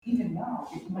Hi,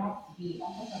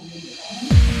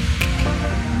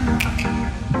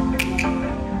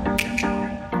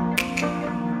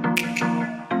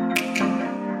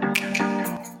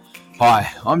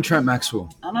 I'm Trent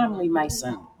Maxwell. And I'm Lee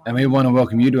Mason. And we want to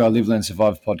welcome you to our Live, Learn,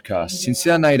 Survive podcast. Since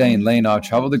 2018, Lee and I have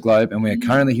travelled the globe, and we are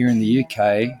currently here in the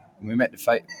UK. We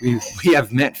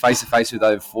have met face-to-face with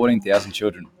over 14,000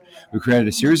 children. We created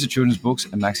a series of children's books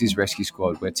and Maxi's Rescue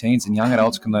Squad, where teens and young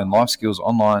adults can learn life skills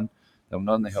online that will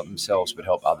not only help themselves, but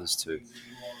help others too.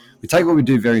 We take what we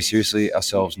do very seriously,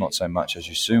 ourselves not so much, as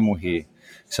you soon will hear.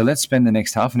 So let's spend the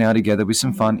next half an hour together with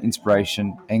some fun,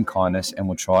 inspiration, and kindness, and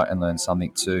we'll try and learn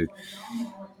something too.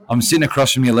 I'm sitting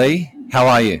across from you, Lee. How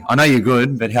are you? I know you're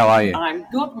good, but how are you? I'm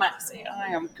good, Maxi. I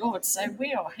am good. So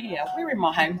we are here. We're in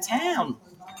my hometown.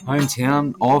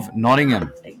 Hometown of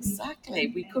Nottingham.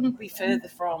 Exactly. We couldn't be further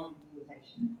from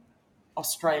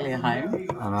Australia home.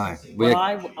 I know. But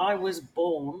I was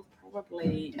born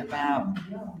probably about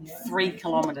 3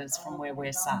 kilometres from where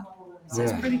we're sat. So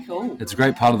it's pretty cool. It's a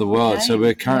great part of the world. Okay. So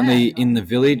we're currently in the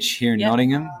village here in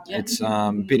Nottingham. Yep. It's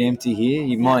a bit empty here.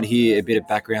 You might hear a bit of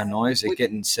background noise. They're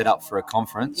getting set up for a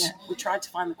conference. Yeah, we tried to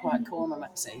find the quiet corner,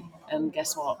 Maxi, and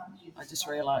guess what? I just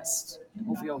realised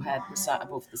over your head was sat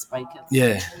above the speakers.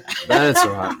 Yeah, that's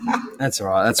all right. That's all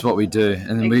right. That's what we do.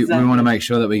 And then we want to make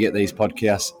sure that we get these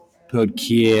podcasts.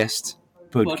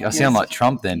 I sound like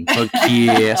Trump then.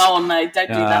 Podcast. Oh, no, don't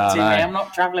do that to me. I'm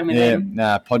not travelling with him.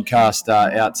 Podcast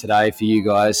out today for you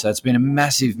guys. So it's been a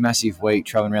massive, massive week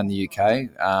travelling around the UK.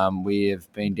 We have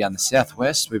been down the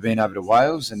southwest. We've been over to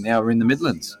Wales, and now we're in the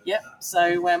Midlands. Yep.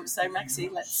 So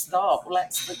Maxi, let's start.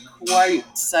 Let's the quote.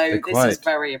 So this is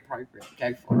very appropriate.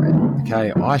 Go for it.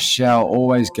 Okay. I shall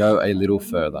always go a little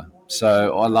further.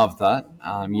 So I love that.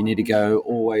 You need to go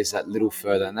always that little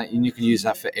further, and you can use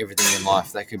that for everything in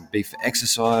life. That could be for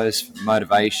exercise, for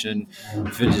motivation,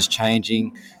 for just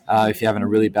changing. If you're having a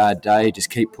really bad day, just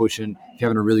keep pushing. If you're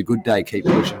having a really good day, keep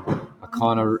pushing.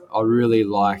 I really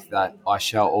like that. I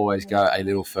shall always go a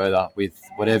little further with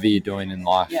whatever you're doing in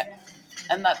life. Yeah.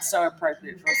 And that's so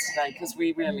appropriate for us today because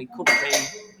we really couldn't be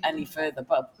any further,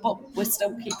 but we're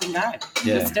still keeping going.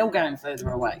 Yeah. We're still going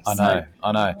further away. I know.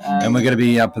 And we're going to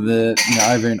be up at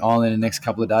over in Ireland in the next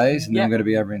couple of days, and then we're going to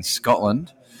be over in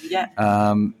Scotland. Yeah.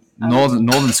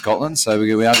 Northern Scotland. So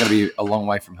we are going to be a long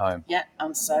way from home. Yeah,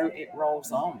 and so it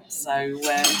rolls on. So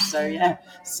next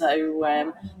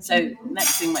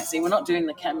thing, Maxie, we're not doing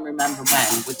the can remember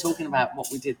when. We're talking about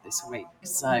what we did this week.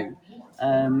 So.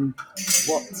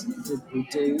 What did we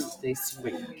do this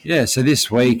week? Yeah, so this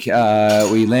week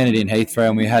we landed in Heathrow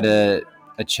and we had a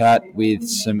chat with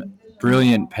some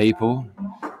brilliant people,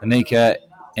 Anika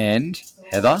and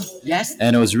Heather. Yes.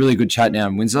 And it was a really good chat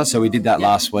down in Windsor, so we did that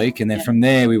last week. And then from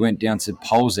there we went down to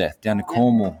Polzeath, down to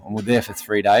Cornwall, and we're there for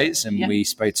 3 days. And we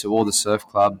spoke to all the surf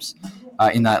clubs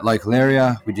in that local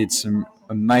area. We did some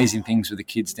amazing things with the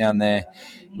kids down there.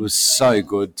 It was so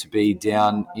good to be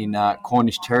down in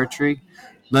Cornish territory.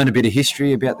 Learn a bit of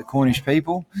history about the Cornish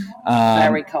people.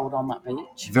 Very cold on that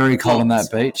beach. Very cold on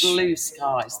that beach. Blue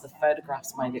skies. The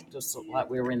photographs made it just look like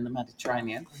we were in the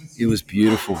Mediterranean. It was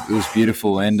beautiful.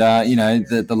 And,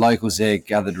 the locals there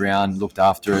gathered around, looked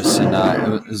after us, and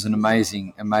it was an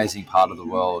amazing, amazing part of the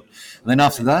world. And then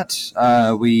after that,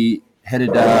 we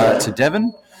headed to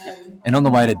Devon. And on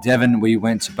the way to Devon, we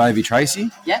went to Bovey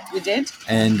Tracy. Yeah, we did.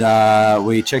 And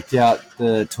we checked out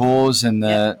the tours and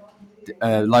the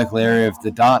local area of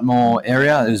the Dartmoor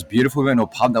area. It was beautiful. We went to a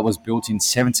pub that was built in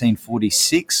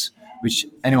 1746, which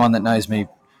anyone that knows me,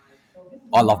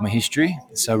 I love my history.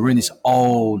 So we're in this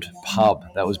old pub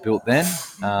that was built then.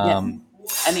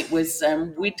 And it was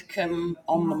Widcombe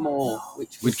on the Moor.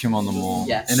 Widcombe on the Moor.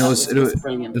 Yeah, and it was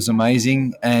brilliant. It was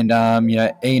amazing. And,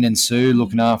 Ian and Sue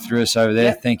looking after us over there.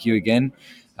 Yep. Thank you again.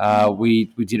 We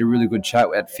did a really good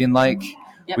chat at Finlake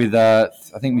with, I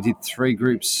think we did 3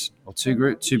 groups or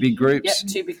 2 big groups.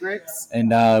 Yep, 2 big groups.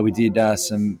 And we did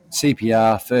some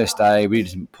CPR, first aid, we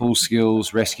did some pool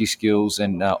skills, rescue skills,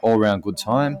 and all-around good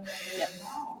time. Yep.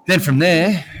 Then from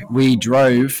there, we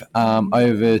drove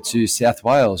over to South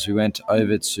Wales. We went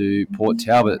over to Port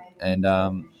Talbot, and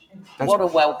what a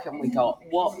welcome we got!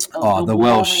 The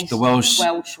Welsh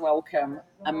welcome,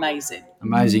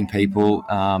 amazing people.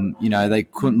 They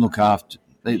couldn't look after.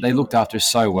 They looked after us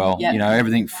so well. Yep.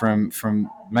 Everything from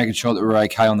making sure that we were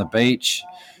okay on the beach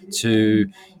to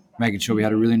making sure we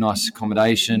had a really nice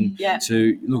accommodation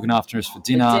to looking after us for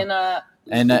dinner.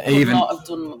 And even not have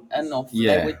done enough.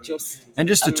 Yeah, they were just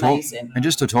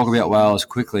to talk about Wales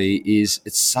quickly, is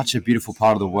it's such a beautiful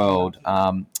part of the world.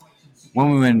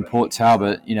 when we were in Port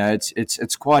Talbot,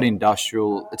 it's quite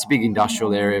industrial. It's a big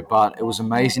industrial area, but it was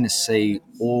amazing to see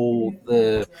all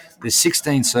there's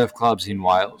 16 surf clubs in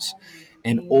Wales,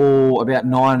 and all about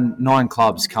nine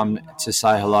clubs come to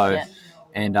say hello. Yeah.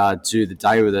 And do the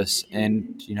day with us.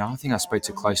 And, I think I spoke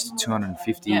to close to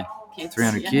 250, kids,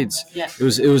 300 kids. Yeah. It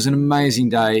was an amazing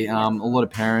day. A lot of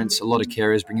parents, a lot of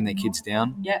carers bringing their kids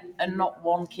down. Yeah, and not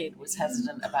one kid was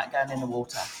hesitant about going in the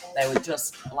water. They were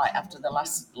just, after the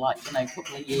last,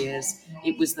 couple of years,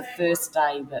 it was the first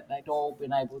day that they'd all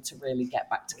been able to really get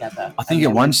back together. I think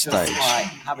at one stage,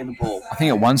 having a ball. I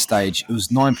think at one stage, it was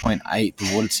 9.8,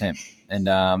 the water temp. And,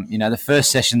 the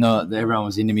first session, everyone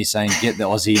was into me saying, get the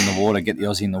Aussie in the water, get the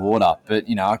Aussie in the water. But,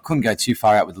 I couldn't go too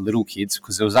far out with the little kids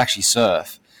because there was actually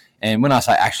surf. And when I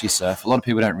say actually surf, a lot of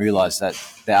people don't realise that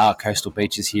there are coastal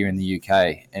beaches here in the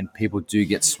UK and people do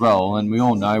get swell. And we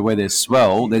all know where there's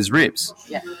swell, there's rips.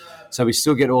 Yeah. So we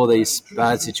still get all these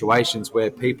bad situations where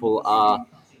people are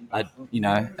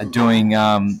doing,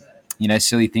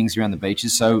 silly things around the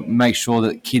beaches. So make sure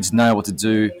that kids know what to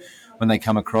do when they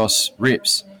come across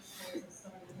rips.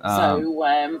 So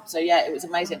it was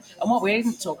amazing. And what we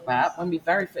didn't talk about when we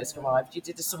very first arrived, you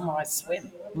did a sunrise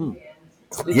swim with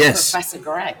Professor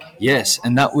Greg. Yes,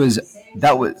 and that was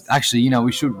actually,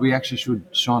 we actually should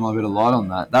shine a little bit of light on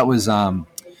that. That was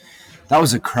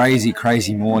a crazy,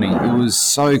 crazy morning. It was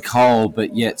so cold,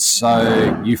 but yet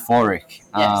so euphoric.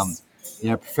 Yes.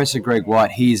 Professor Greg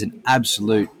White, he is an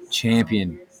absolute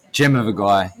champion, gem of a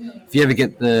guy. If you ever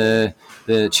get the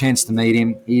chance to meet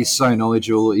him, he is so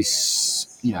knowledgeable. He's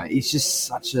just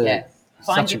such a...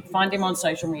 Find him on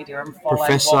social media and follow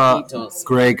Professor what he does.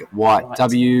 Greg White,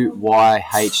 Wyhte.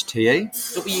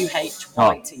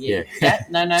 WHYTE. Yeah.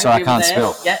 No. So I can't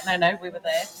spell. Yeah, no, we were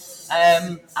there.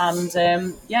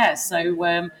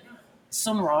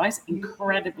 Sunrise,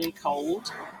 incredibly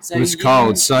cold. So it was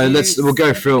cold. So we'll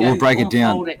go through it. We'll break it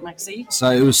down. So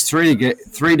it was 3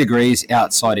 degrees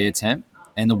outside air temp,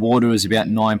 and the water was about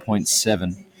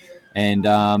 9.7,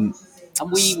 and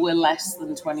we were less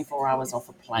than 24 hours off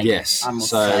a plane. Yes, I must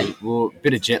say. A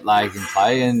bit of jet lag in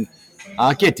play, and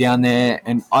I get down there,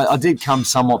 and I did come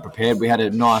somewhat prepared. We had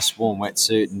a nice warm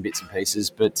wetsuit and bits and pieces,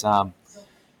 but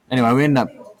anyway, we ended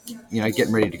up,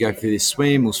 getting ready to go through this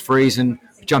swim. It was freezing.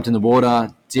 We jumped in the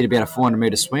water, did about a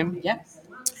 400-metre swim. Yeah.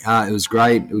 It was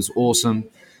great. It was awesome.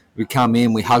 We come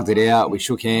in, we hugged it out, we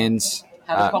shook hands.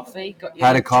 Had a coffee. Got your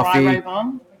had a coffee. Dry robe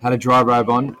on. Had a dry robe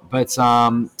on, but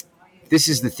this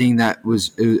is the thing that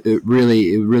was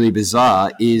really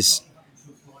bizarre is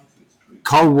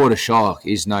cold water shock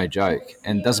is no joke,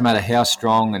 and it doesn't matter how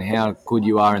strong and how good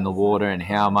you are in the water and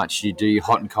how much you do your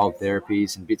hot and cold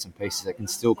therapies and bits and pieces that can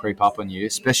still creep up on you,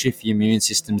 especially if your immune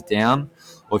system's down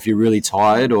or if you're really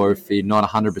tired or if you're not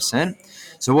 100%.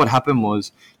 So what happened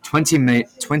was 20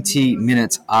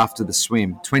 minutes after the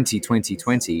swim, 20,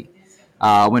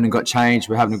 I went and got changed.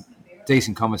 We're having a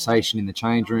decent conversation in the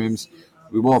change rooms.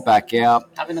 We walked back out.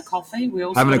 Having a coffee.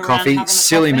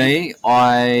 Silly me.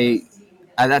 I,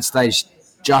 at that stage,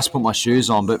 just put my shoes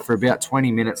on, but for about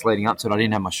 20 minutes leading up to it, I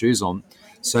didn't have my shoes on.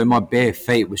 So my bare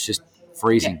feet was just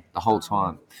freezing the whole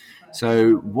time.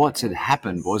 So what had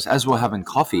happened was, as we were having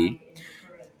coffee,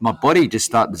 my body just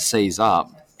started to seize up,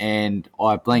 and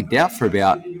I blanked out for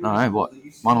about, I don't know,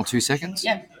 1 or 2 seconds?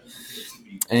 Yeah.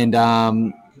 And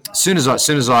as soon as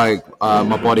my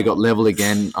body got level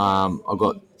again, I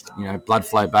got blood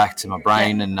flow back to my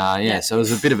brain, and so it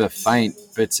was a bit of a faint,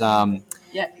 but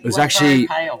it was actually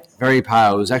very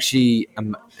pale. It was actually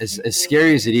as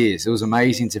scary as it is. It was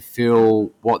amazing to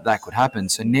feel what that could happen.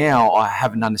 So now I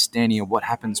have an understanding of what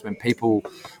happens when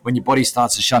your body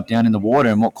starts to shut down in the water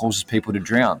and what causes people to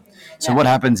drown. So what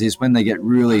happens is when they get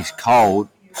really cold,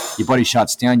 your body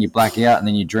shuts down, you black out, and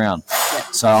then you drown.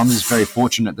 So I'm just very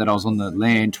fortunate that I was on the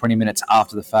land 20 minutes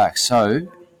after the fact. So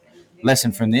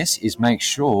lesson from this is make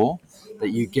sure that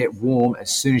you get warm as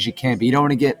soon as you can, but you don't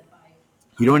want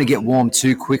to get warm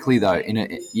too quickly though.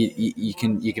 You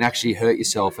can actually hurt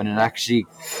yourself, and it actually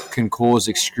can cause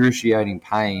excruciating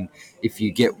pain if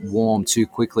you get warm too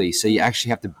quickly. So you actually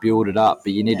have to build it up,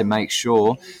 but you need to make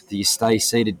sure that you stay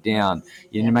seated down.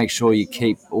 You need to make sure you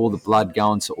keep all the blood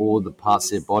going to all the parts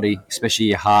of your body, especially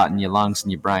your heart and your lungs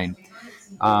and your brain.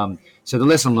 So the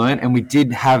lesson learned, and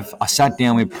I sat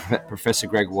down with Professor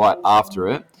Greg White after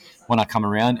it when I come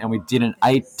around, and we did an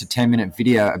 8 to 10 minute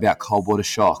video about cold water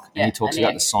shock. And he talks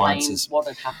about the sciences. What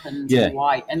had happened and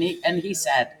why. And he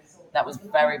said that was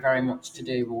very, very much to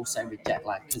do also with jet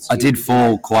lag. I did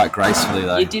fall quite gracefully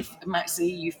though. You did,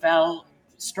 Maxie, you fell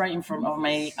straight in front of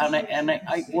me, and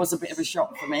it was a bit of a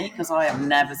shock for me because I have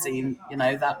never seen,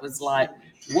 that was like,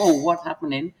 whoa, what's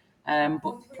happening?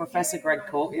 But Professor Greg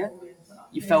caught you.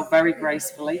 you fell very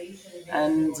gracefully,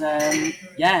 and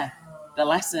the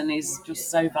lesson is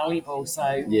just so valuable.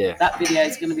 So Yeah. that video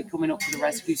is going to be coming up for the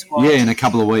rescue squad. Yeah, in a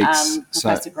couple of weeks. And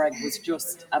Professor Greg was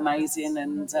just amazing,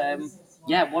 and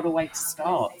what a way to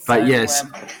start. But yes,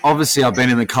 obviously I've been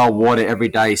in the cold water every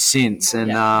day since,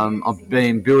 and I've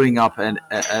been building up an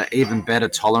even better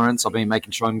tolerance. I've been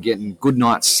making sure I'm getting good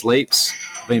night's sleeps.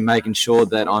 I've been making sure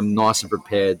that I'm nice and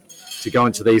prepared to go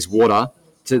into these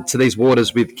these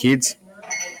waters with kids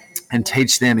and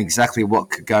teach them exactly what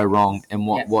could go wrong and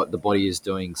what the body is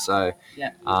doing. So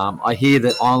I hear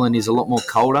that Ireland is a lot more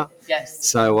colder. Yes.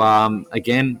 So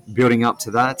again, building up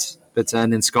to that. But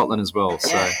and then Scotland as well.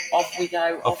 So off we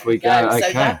go. Off we go. Okay.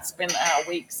 So that's been our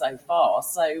week so far.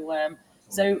 So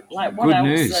what good else?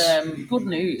 News. Good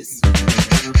news.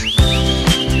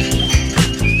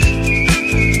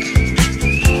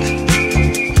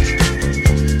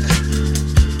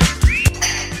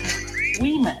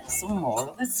 We met some more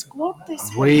of the squad this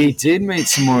week. We did meet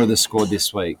some more of the squad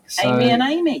this week. So, Amy and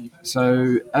Amy.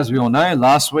 So as we all know,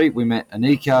 last week we met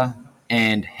Anika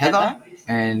and Heather.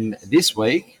 And this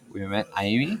week we met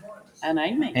Amy. And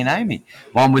Amy. And Amy.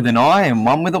 One with an I and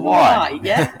one with a Y.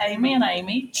 Yeah, Amy and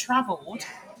Amy travelled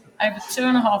over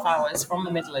 2.5 hours from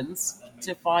the Midlands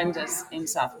to find us in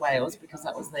South Wales because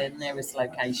that was their nearest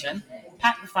location.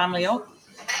 Packed the family up,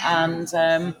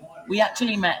 and we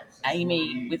actually met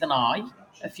Amy with an I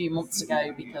a few months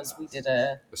ago because we did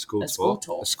a school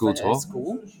tour.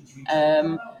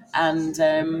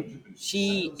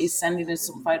 She is sending us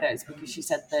some photos because she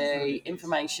said the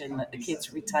information that the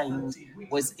kids retained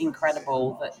was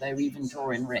incredible, that they're even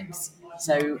drawing rips.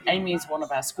 So Amy is one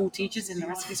of our school teachers in the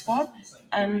rescue squad,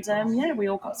 and we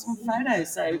all got some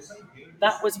photos. So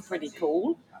that was pretty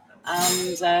cool.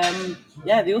 And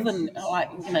the other,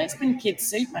 it's been kids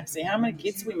soup, Maxie. How many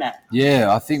kids we met?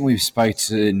 Yeah, I think we've spoke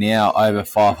to now over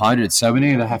 500. So we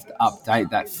need to have to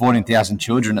update that 14,000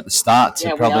 children at the start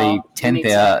to probably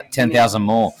 10,000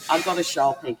 more. I've got a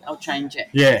Sharpie. I'll change it.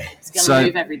 Yeah, it's going to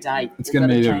move every day. It's going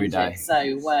to move every day. So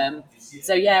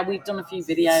we've done a few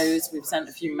videos. We've sent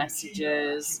a few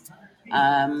messages.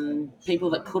 People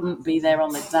that couldn't be there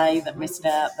on the day that missed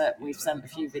out, that we've sent a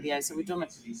few videos. So we've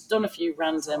done a few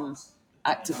random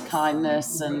act of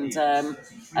kindness, and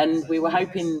we were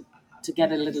hoping to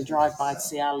get a little drive by to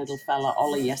see our little fella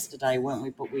Ollie yesterday, weren't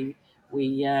we? But we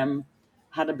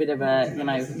had a bit of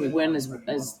we weren't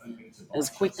as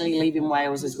quickly leaving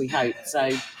Wales as we hoped. So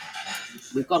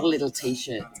we've got a little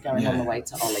T-shirt going on the way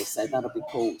to Ollie, so that'll be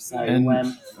cool. So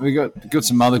and we got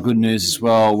some other good news as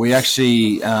well. We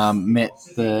actually met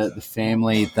the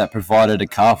family that provided a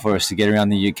car for us to get around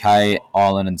the UK,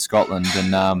 Ireland, and Scotland,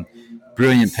 and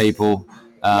brilliant people.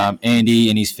 Andy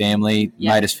and his family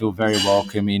made us feel very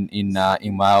welcome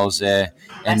in Wales there.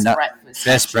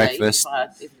 Best breakfast.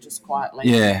 Just quietly.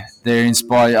 Yeah, they're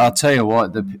inspired. I'll tell you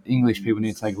what, the English people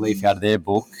need to take a leaf out of their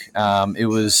book. It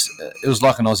was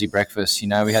like an Aussie breakfast.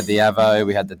 We had the avo,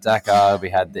 we had the Dakar, we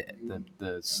had the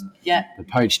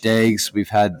poached eggs. We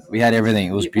had everything.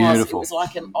 It was beautiful. It was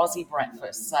like an Aussie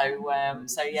breakfast. So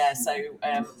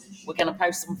we're going to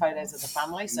post some photos of the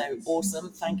family. So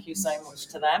awesome! Thank you so much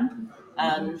to them.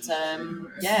 And so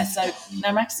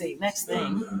now, Maxie, next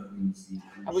thing,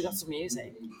 have we got some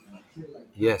music?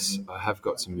 Yes, I have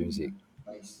got some music.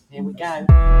 Here we go. Now,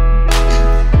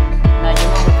 you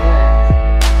want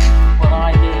to do what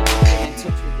I hear, you've been in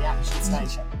touch with the Action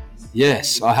Station.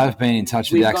 Yes, I have been in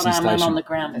touch with the Action Station. We've got our man on the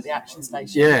ground at the Action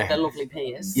Station. Yeah. The lovely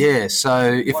Piers. Yeah, so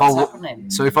if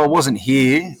I wasn't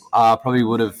here, I probably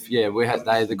would have. Yeah,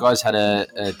 the guys had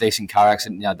a decent car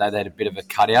accident. They had a bit of a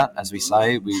cutout, as we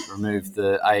say. We removed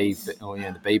the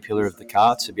B pillar of the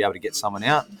car to be able to get someone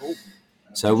out. Ooh.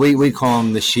 So we call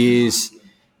them the shears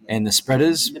and the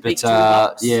spreaders, but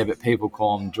people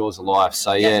call them jaws of life.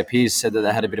 So Piers said that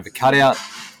they had a bit of a cutout,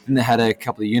 and they had a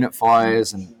couple of unit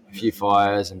fires and a few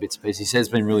fires and bits and pieces. He says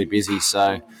it's been really busy,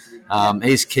 so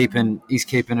he's keeping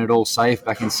it all safe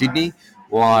back in Sydney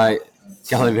while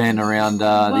gallivanting around the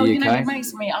UK. It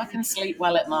makes me, I can sleep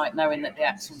well at night knowing that the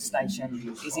Action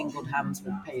Station is in good hands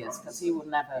with Piers, because he will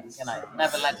never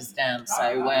let us down.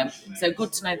 So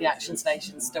good to know the Action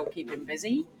Station's still keeping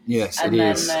busy. Yes, and it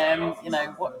then, is.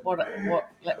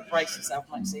 Brace yourself,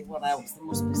 Maxie. What else? There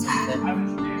must be something.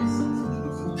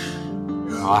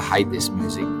 I hate this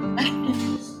music.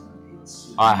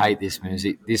 I hate this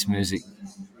music. This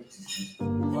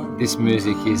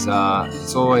music is,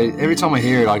 it's always, every time I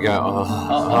hear it, I go,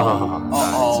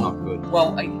 it's not good.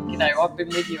 Well, I've been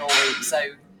with you all week, so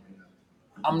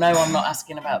I'm not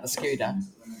asking about the scooter.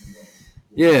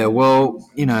 Yeah, well,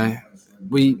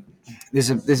 there's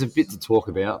a bit to talk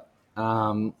about.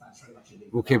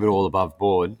 We'll keep it all above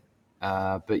board.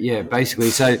 But yeah, basically,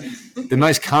 so the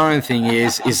most current thing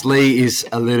is Lee is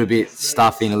a little bit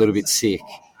stuffy and a little bit sick.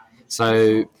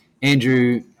 So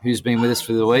Andrew, who's been with us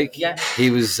for the week, he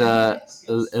was a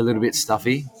little bit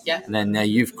stuffy. Yeah. And then now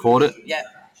you've caught it. Yeah.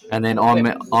 And then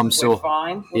I'm still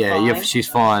fine. She's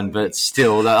fine, but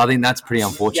still, I think that's pretty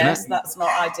unfortunate. Yes, that's not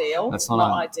ideal. That's not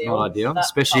ideal,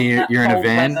 especially you're in a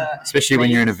van. Especially when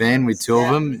you're in a van with two of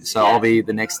them. So I'll be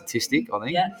the next statistic, I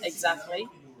think. Yeah, exactly.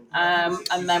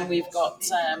 And then we've got,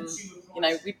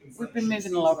 we've been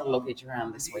moving a lot of luggage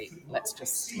around this week. Let's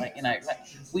just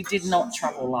we did not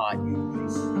travel light.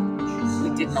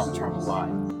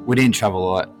 We didn't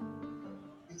travel light.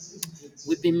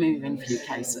 We've been moving a few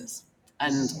cases.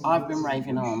 And I've been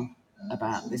raving on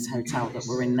about this hotel that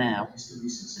we're in now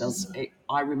because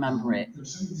I remember it.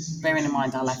 Bearing in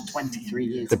mind, I left 23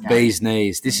 years ago. The Bee's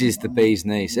Knees. This is the Bee's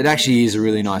Knees. It actually is a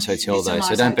really nice hotel, though,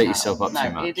 so don't beat yourself up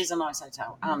too much. It is a nice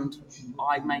hotel. And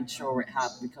I made sure it had,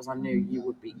 because I knew you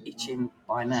would be itching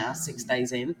by now, 6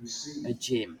 days in, a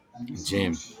gym.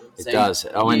 It does.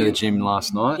 I went to the gym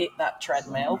last night. Hit that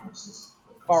treadmill.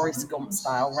 Forrest Gump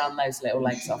style, ran those little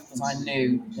legs off because I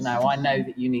knew, I know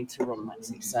that you need to run,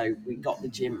 Maxie. So we got the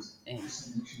gym in,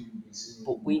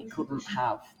 but we couldn't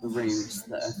have the rooms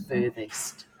that are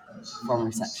furthest from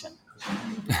reception.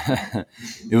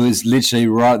 It was literally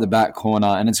right at the back corner,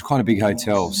 and it's quite a big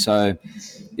hotel. So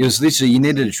it was literally, you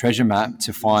needed a treasure map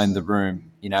to find the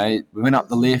room. We went up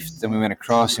the lift, then we went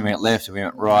across, and we went left, and we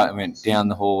went right, and we went down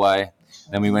the hallway.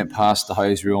 Then we went past the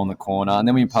hose reel on the corner, and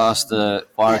then we passed the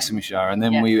fire extinguisher, and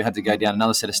then we had to go down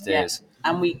another set of stairs. Yeah.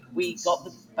 And we got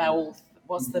the bell.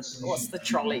 What's the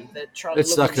trolley? The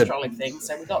it's like a trolley thing.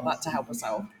 So we got that to help us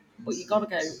out. But you got to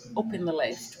go up in the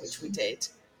lift, which we did.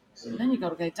 And then you got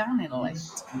to go down in a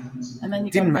lift, and then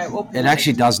you got to go up. It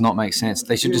actually does not make sense.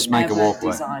 They should just make a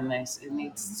walkway. Design this. It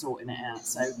needs sorting it out.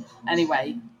 So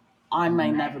anyway. I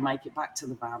may never make it back to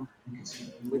the van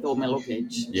with all my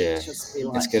luggage. Yeah, it's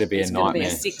going to be a nightmare. It's going to be a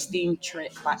 16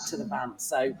 trip back to the van.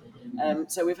 So,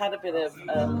 so we've had a bit of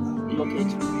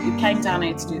luggage. We came down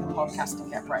here to do the podcast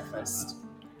and get breakfast.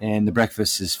 And the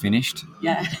breakfast is finished.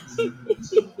 Yeah.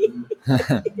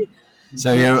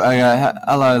 So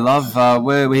hello, love.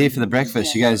 We're here for the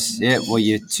breakfast. She goes,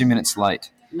 you're 2 minutes late.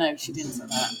 No, she didn't say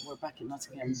that. We're back in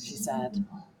Nottingham. She said,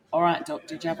 all right, Doc,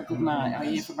 did you have a good night? Are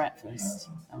you here for breakfast?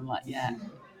 I'm like, yeah,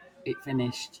 it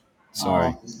finished.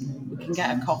 Sorry. We can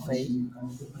get a coffee,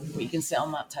 but you can sit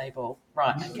on that table.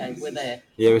 Right, okay, we're there.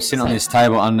 Yeah, we're sitting on this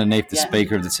table underneath the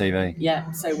speaker of the TV.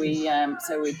 Yeah, so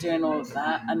we're doing all of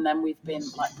that, and then we've been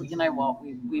like, but you know what?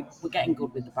 We're getting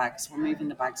good with the bags. We're moving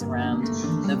the bags around.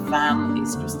 The van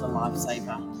is just a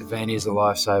lifesaver. The van is a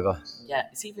lifesaver. Yeah,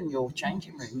 it's even your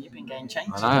changing room. You've been getting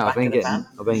changed. I know. I've been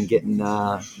getting. We've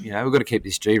got to keep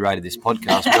this G-rated, this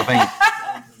podcast. But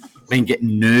I've been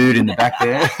getting nude in the back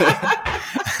there.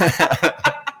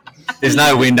 There's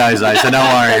no windows though, so don't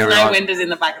worry. There's no windows in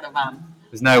the back of the van.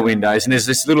 There's no windows, and there's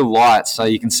this little light, so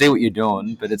you can see what you're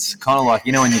doing. But it's kind of like,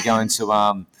 when you go into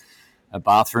a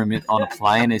bathroom on a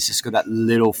plane, it's just got that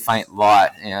little faint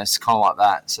light. It's kind of like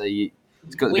that. So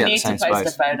it's got to be at the same space. We need to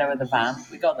post a photo of the van.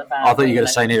 We got the van. I thought you were going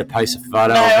to say you need to post a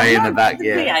photo of me in the back.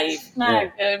 Yeah.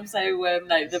 No.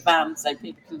 The van, so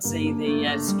people can see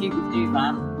the Scoot with You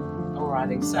van.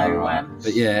 Alrighty, so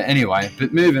but yeah, anyway,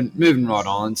 but moving right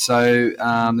on. So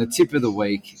the tip of the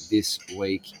week this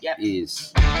week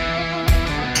is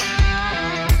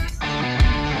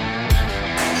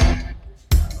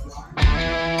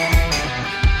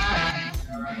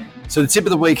So the tip of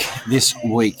the week this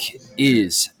week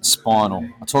is spinal.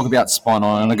 I talk about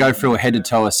spinal, and I go through a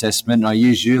head-to-toe assessment, and I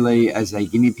use Julie as a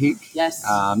guinea pig. Yes.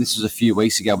 This was a few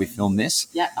weeks ago we filmed this.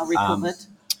 Yeah, I recovered.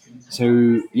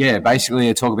 So, basically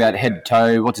I talk about head to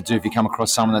toe, what to do if you come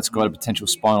across someone that's got a potential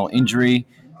spinal injury.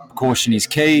 Caution is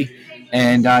key.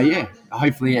 And,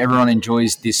 hopefully everyone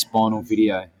enjoys this spinal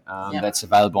video that's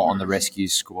available on the Rescue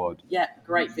Squad. Yeah,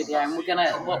 great video. And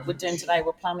what we're doing today,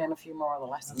 we're planning a few more of the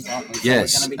lessons, aren't we? So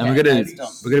yes, and we're going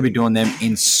to be doing them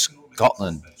in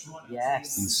Scotland.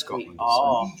 Yes. In Scotland.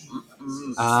 So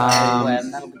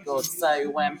that'll be good.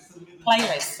 So,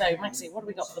 playlist. So, Maxie, what have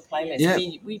we got for the playlist? Yeah.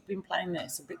 We've been playing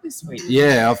this a bit this week.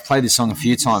 Yeah, I've played this song a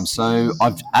few times. So,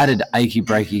 I've added Achy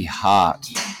Breaky Heart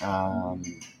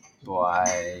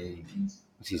by,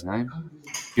 what's his name?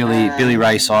 Billy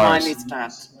Ray Cyrus. Mine is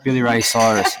Dad. Billy Ray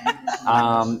Cyrus.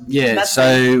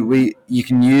 So you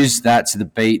can use that to the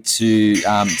beat to,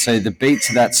 so the beat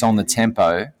to that's on the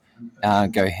tempo.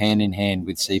 Go hand in hand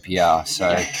with CPR. So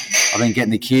I've been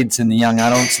getting the kids and the young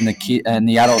adults and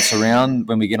the adults around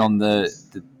when we get on the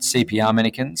CPR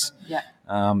mannequins. Yeah.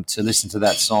 to listen to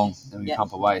that song and we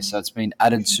pump away. So it's been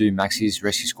added to Maxi's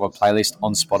Rescue Squad playlist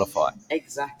on Spotify.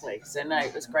 Exactly. So no,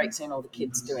 it was great seeing all the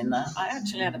kids doing that. I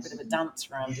actually had a bit of a dance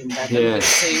around in Devon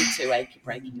with two Achy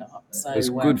Breaky Hearts. So it was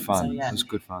good fun. So, yeah. It was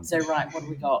good fun. So right, what have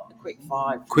we got? The quick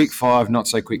five. Quick five, not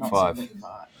so quick five. So quick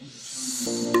five.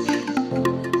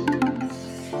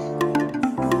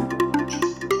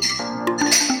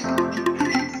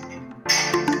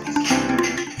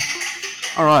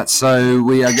 All right, so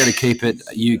we are going to keep it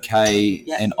UK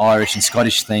and Irish and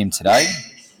Scottish theme today.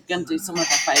 We're going to do some of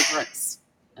our favourites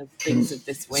of things of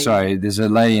this week. Sorry, there's a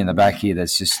lady in the back here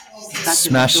that's just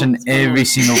smashing every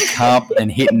single cup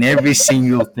and hitting every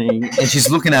single thing. And she's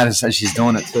looking at us as she's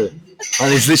doing it too. But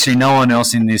there's literally no one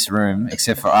else in this room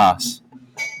except for us.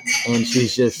 And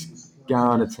she's just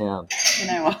going to town. You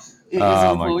know what?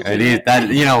 Oh my God. It is. That,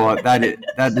 you know what?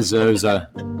 That deserves a...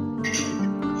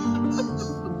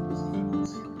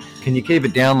 Can you keep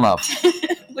it down, love?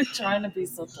 We're trying to be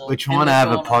subtle. We're trying to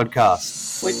have a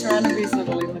podcast. We're trying to be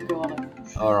subtle in the corner.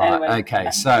 All right, anyway,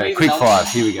 okay. So, quick five.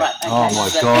 Here we go. Right, okay, oh,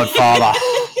 my God, Father.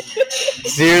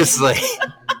 Seriously.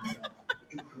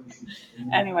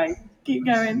 Anyway, keep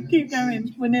going.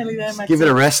 We're nearly there, mate. Give it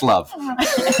a rest, love.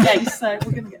 Okay, so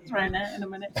we're going to get thrown out in a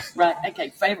minute. Right,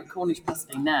 okay, favourite Cornish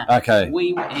pasty. Now,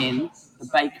 we were in the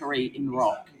bakery in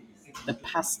Rock. The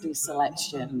pasty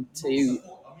selection to...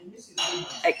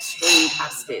 extreme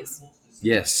pasties.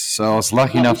 Yes, so I was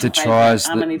lucky enough to try.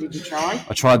 How many did you try?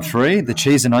 I tried 3: the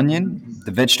cheese and onion,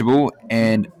 the vegetable,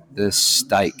 and the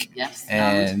steak. Yes.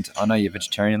 And I know you're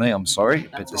vegetarian, Lee, I'm sorry,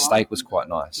 but the steak was quite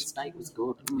nice. The steak was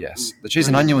good. Yes, the cheese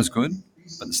and onion was good,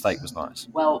 but the steak was nice.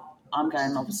 Well, I'm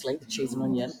going, obviously, the cheese and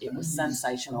onion. It was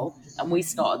sensational. And we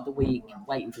started the week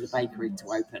waiting for the bakery to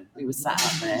open. We were sat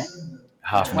out there.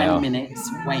 Half an hour. 20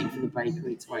 minutes waiting for the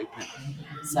bakery to open.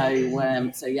 So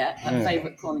yeah,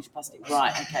 favourite Cornish pasty.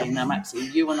 Right, okay, now Maxie,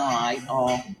 you and I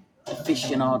are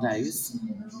aficionados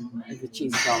of the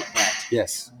cheese and garlic bread.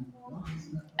 Yes.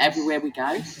 Everywhere we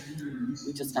go,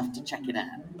 we just have to check it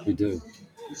out. We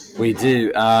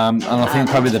do. And I think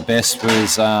probably the best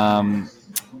was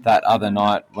that other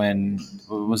night when,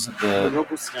 was it the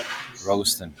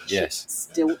Rollston, yes.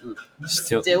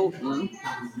 Stilton,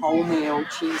 wholemeal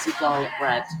cheesy garlic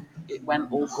bread. It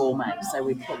went all gourmet, so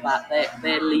we put that.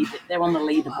 They're on the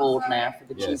leaderboard now for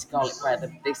the cheesy garlic bread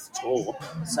of this tour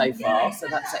so far. So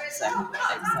that's excellent.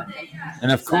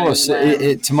 And of course,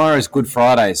 tomorrow's Good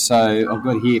Friday, so I've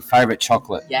got here favourite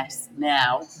chocolate. Yes.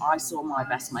 Now I saw my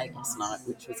best mate last night,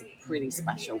 which was pretty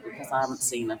special because I haven't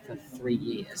seen her for 3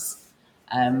 years.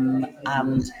 And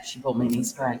she bought me an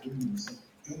Easter egg,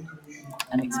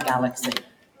 and it's Galaxy.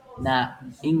 Now,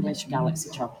 English Galaxy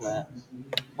chocolate.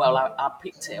 Well, I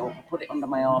picked it up, put it under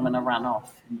my arm, and I ran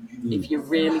off. If you're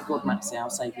really good, Maxie, I'll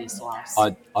save you a slice.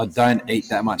 I don't eat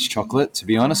that much chocolate, to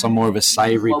be honest. I'm more of a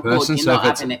savoury person. Good. You're not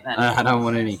having it then. I don't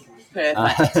want any.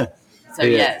 Perfect.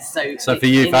 So for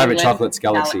you, favourite chocolate's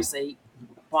Galaxy.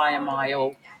 By a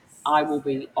mile. I will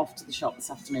be off to the shop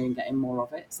this afternoon getting more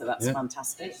of it, so that's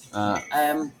fantastic.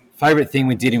 Favourite thing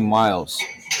we did in Wales?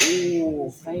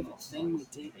 Ooh, favourite thing we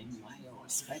did in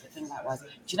Wales. Favourite thing about Wales. Do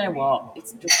you know what?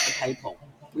 It's just the people.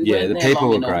 The people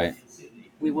were great.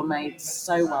 We were made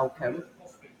so welcome.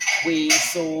 We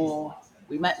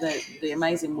met the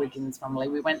amazing Wiggins family.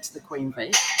 We went to the Queen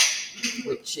Vic,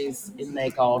 which is in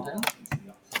their garden.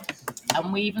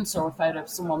 And we even saw a photo of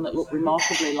someone that looked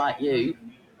remarkably like you,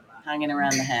 hanging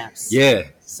around the house. Yeah.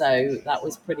 So that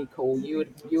was pretty cool. You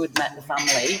had met the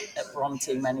family at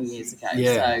Bronte many years ago.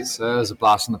 Yeah. So it was a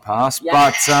blast from the past. Yeah.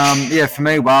 But for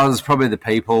me, Wales was probably the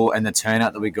people and the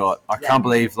turnout that we got. I can't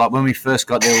believe, like, when we first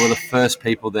got there, we were the first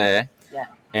people there. Yeah.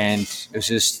 And it was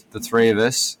just the 3 of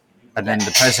us. And then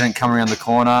the president come around the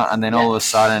corner, and then all of a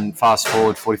sudden, fast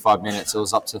forward 45 minutes, it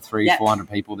was up to 400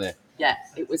 people there. Yeah,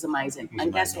 it was amazing.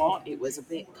 Guess what? It was a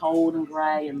bit cold and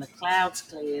grey, and the clouds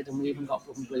cleared, and we even got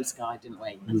some blue sky, didn't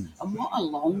we? And what a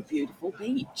long, beautiful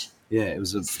beach. Yeah, it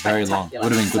was very long. It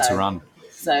would have been good to run.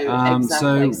 So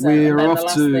exactly. So we're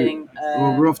off to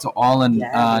we're off to Ireland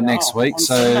next week.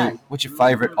 So Sunday. What's your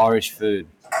favourite Irish food?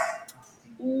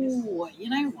 Ooh, you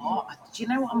know what? Do you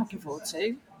know what I'm looking forward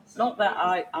to? Not that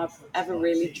I've ever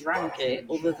really drank it,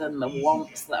 other than the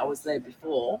once that I was there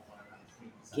before.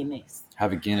 Guinness.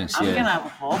 Have a Guinness, I'm going to have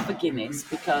half a Guinness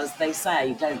because they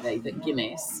say, don't they, that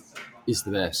Guinness is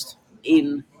the best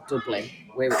in Dublin,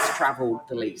 where it's travelled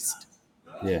the least.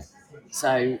 Yeah.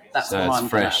 So that's what I'm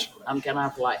fresh. I'm going to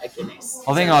have like a Guinness.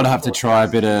 I think I'd have to try a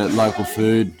bit of local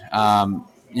food.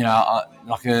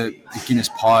 Like a Guinness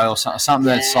pie or something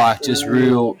that's like just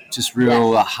real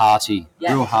hearty,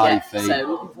 real hearty feed. So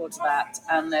looking forward to that.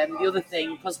 And the other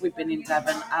thing, because we've been in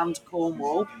Devon and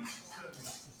Cornwall,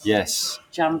 Yes.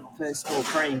 Jam first or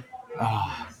cream?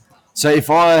 So if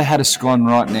I had a scone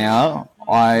right now,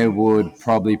 I would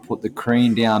probably put the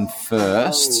cream down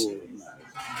first Oh,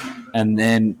 and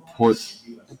then put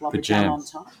the blobby the jam jam. on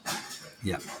top?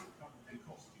 Yeah.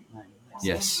 No.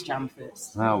 Yes. Jam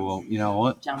first. Oh, well, you know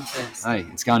what? Jam first. Hey,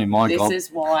 it's going in my This gob.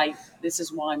 is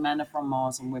why men are from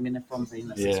Mars and women are from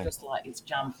Venus. It's Yeah. just like it's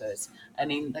jam first.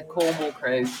 And in the Cornwall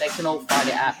crew, they can all fight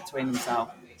it out between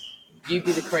themselves. You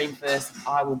be the cream first,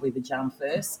 I will be the jam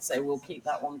first. So we'll keep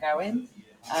that one going.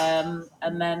 And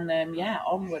then,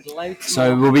 onward. Loads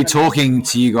So more we'll be happening. talking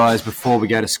to you guys before we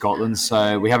go to Scotland.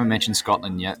 So we haven't mentioned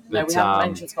Scotland yet. No, But, we haven't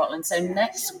mentioned Scotland. So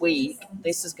next week,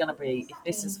 this is going to be, if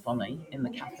this is funny, in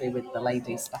the cafe with the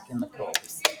ladies stuck in the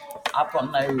cups. I've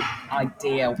got no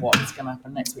idea what's going to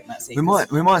happen next week. Let's see. We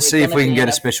might We're see if gonna we can be get in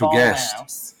a special guest.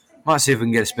 farmhouse Might see if we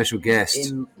can get a special guest.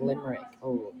 in Limerick.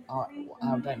 Oh,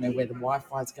 I don't know where the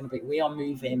Wi-Fi is going to be. We are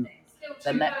moving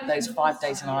those 5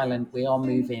 days in Ireland. We are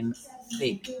moving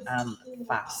thick and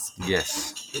fast.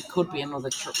 Yes. It could be another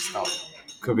truck stop.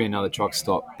 Could be another truck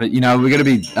stop. But, we're going to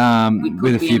be We could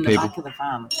with a be few in the people. back of the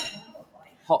van.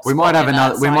 Hot We might have spotting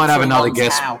another. We might outside have another someone's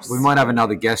guest. house. We might have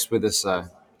another guest with us. So,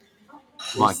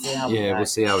 We'll Mike, see how we yeah, go. we'll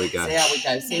see how we go. See how we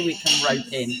go. See if we can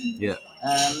rope in. Yeah.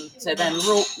 So then,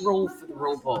 rule for the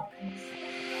rule book.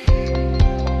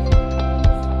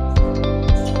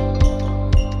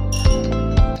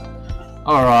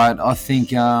 All right. I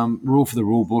think rule for the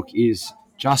rule book is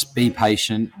just be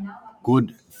patient.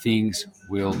 Good things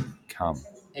will come.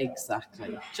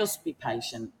 Exactly. Just be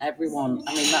patient. Everyone.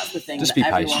 I mean, that's the thing. Just that be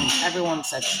patient. Everyone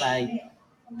said today,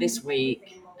 this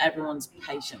week. Everyone's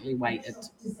patiently waited,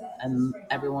 and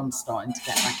everyone's starting to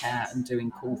get back out and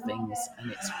doing cool things,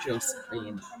 and it's just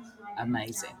been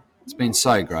amazing. It's been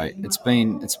so great. It's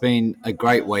been a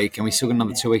great week, and we still got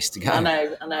another 2 weeks to go. I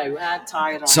know. How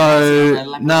tired?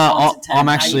 So no, I'm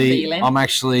actually.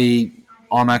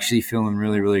 actually feeling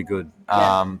really, really good.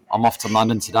 I'm off to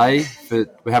London today,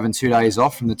 but we're having 2 days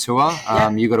off from the tour.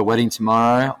 You got a wedding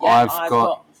tomorrow. Yeah, I've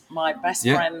got my best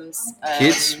friend's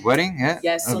kids' wedding. Yeah,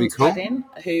 that'll be son's cool. wedding.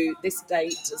 Who this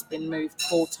date has been moved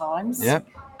 4 times. Yep.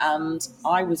 And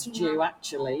I was due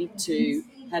actually to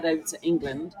head over to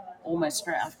England almost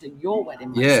straight after your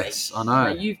wedding. Maxie. Yes, I know. Now,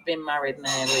 you've been married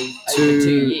nearly over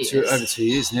 2 years. Over 2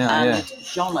 years now. And Yeah.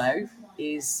 Jono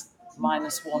is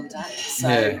 -1 day. So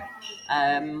Yeah.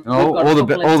 we've got a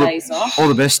couple of days off. All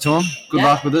the best to him. Good Yeah.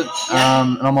 luck with it. Yeah.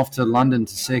 And I'm off to London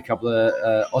to see a couple of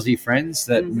Aussie friends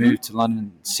that moved to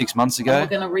London 6 months And ago. we're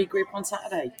going to regroup on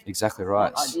Saturday. Exactly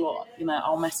right.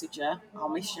 I'll message you. I'll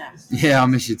miss you. Yeah, I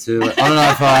miss you too. I don't know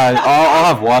if I'll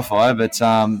have Wi-Fi, but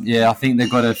I think they've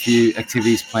got a few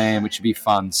activities planned, which would be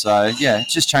fun. So yeah,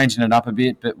 just changing it up a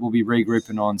bit, but we'll be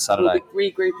regrouping on Saturday. We'll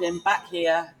be regrouping back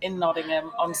here in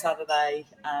Nottingham on Saturday,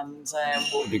 and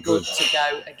we'll be good to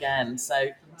go again. So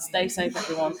stay safe,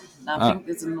 everyone. Now, I think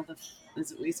there's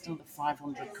at least another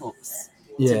 500 cups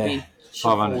to be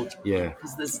 500. Yeah,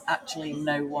 because there's actually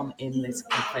no one in this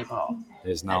cafe bar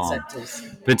there's no one. except us.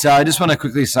 But I just want to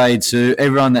quickly say to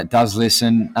everyone that does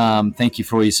listen, thank you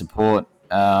for all your support.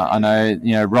 I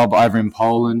know, Rob over in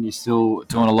Poland, you're still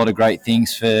doing a lot of great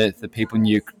things for the people in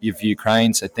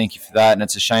Ukraine. So thank you for that. And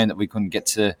it's a shame that we couldn't get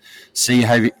to see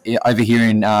you over here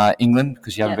in England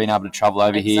because you haven't been able to travel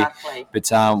over here. But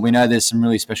we know there's some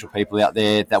really special people out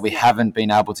there that we haven't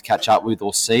been able to catch up with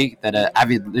or see that are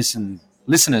avid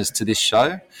listeners to this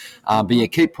show. But yeah,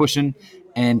 keep pushing.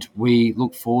 And we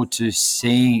look forward to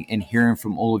seeing and hearing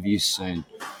from all of you soon.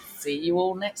 See you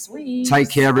all next week. Take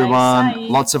care, everyone. Safe.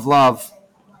 Lots of love.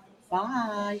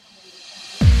 Bye.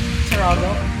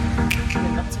 Toronto.